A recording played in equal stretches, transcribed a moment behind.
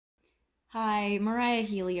Hi, Mariah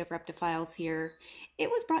Healy of Reptiles here. It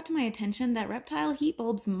was brought to my attention that reptile heat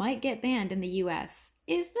bulbs might get banned in the US.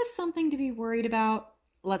 Is this something to be worried about?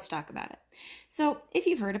 Let's talk about it. So, if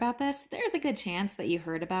you've heard about this, there's a good chance that you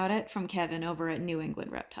heard about it from Kevin over at New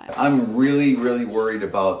England Reptile. I'm really worried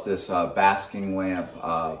about this basking lamp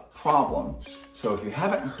problem. So if you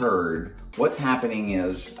haven't heard, what's happening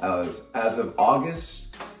is, as of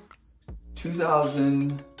August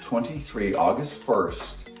 2023, August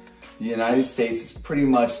 1st, the United States has pretty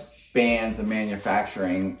much banned the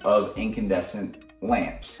manufacturing of incandescent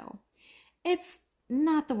lamps. It's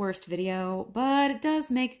not the worst video, but it does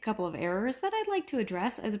make a couple of errors that I'd like to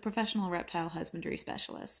address as a professional reptile husbandry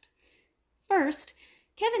specialist. First,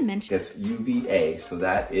 Kevin mentioned It's UVA, so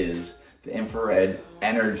that is the infrared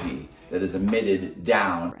energy that is emitted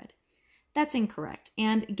down. That's incorrect,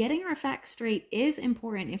 and getting our facts straight is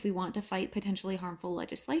important if we want to fight potentially harmful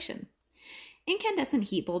legislation. Incandescent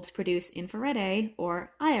heat bulbs produce infrared A,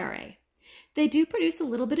 or IRA. They do produce a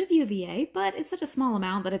little bit of UVA, but it's such a small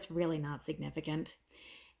amount that it's really not significant.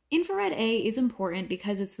 Infrared A is important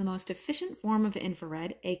because it's the most efficient form of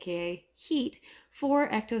infrared, aka heat, for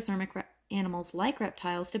ectothermic animals like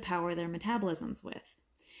reptiles to power their metabolisms with.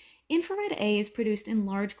 Infrared A is produced in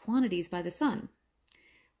large quantities by the sun.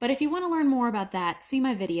 But if you want to learn more about that, see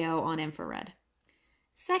my video on infrared.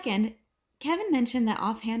 Second, Kevin mentioned that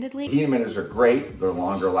offhandedly, Heat emitters are great. They're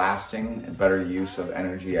longer lasting and better use of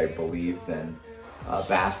energy, I believe, than a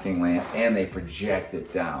basking lamp, and they project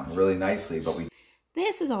it down really nicely. But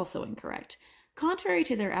this is also incorrect. Contrary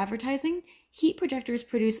to their advertising, heat projectors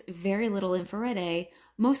produce very little infrared A,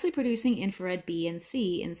 mostly producing infrared B and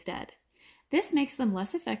C instead. This makes them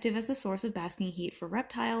less effective as a source of basking heat for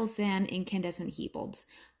reptiles than incandescent heat bulbs,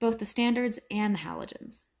 both the standards and the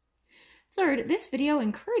halogens. Third, this video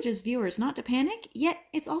encourages viewers not to panic, yet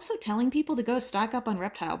it's also telling people to go stock up on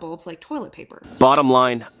reptile bulbs like toilet paper. Bottom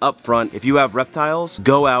line, up front, if you have reptiles,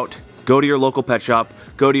 go out, go to your local pet shop,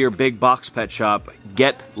 go to your big box pet shop,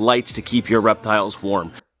 get lights to keep your reptiles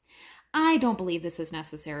warm. I don't believe this is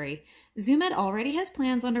necessary. ZooMed already has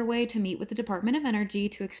plans underway to meet with the Department of Energy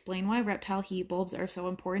to explain why reptile heat bulbs are so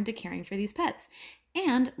important to caring for these pets,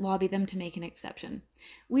 and lobby them to make an exception.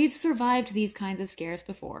 We've survived these kinds of scares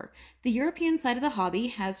before. The European side of the hobby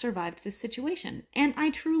has survived this situation, and I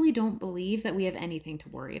truly don't believe that we have anything to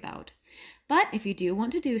worry about. But if you do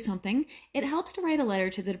want to do something, it helps to write a letter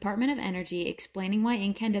to the Department of Energy explaining why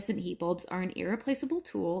incandescent heat bulbs are an irreplaceable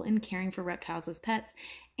tool in caring for reptiles as pets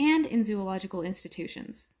and in zoological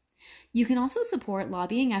institutions. You can also support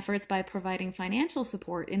lobbying efforts by providing financial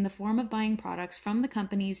support in the form of buying products from the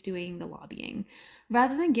companies doing the lobbying,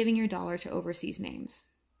 rather than giving your dollar to overseas names.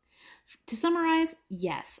 To summarize,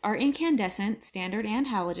 yes, our incandescent, standard, and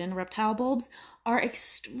halogen reptile bulbs are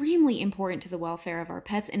extremely important to the welfare of our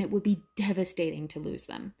pets, and it would be devastating to lose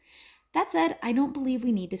them. That said, I don't believe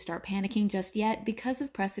we need to start panicking just yet because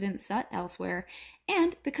of precedents set elsewhere,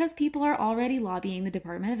 and because people are already lobbying the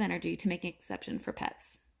Department of Energy to make an exception for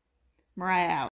pets. Mariah out.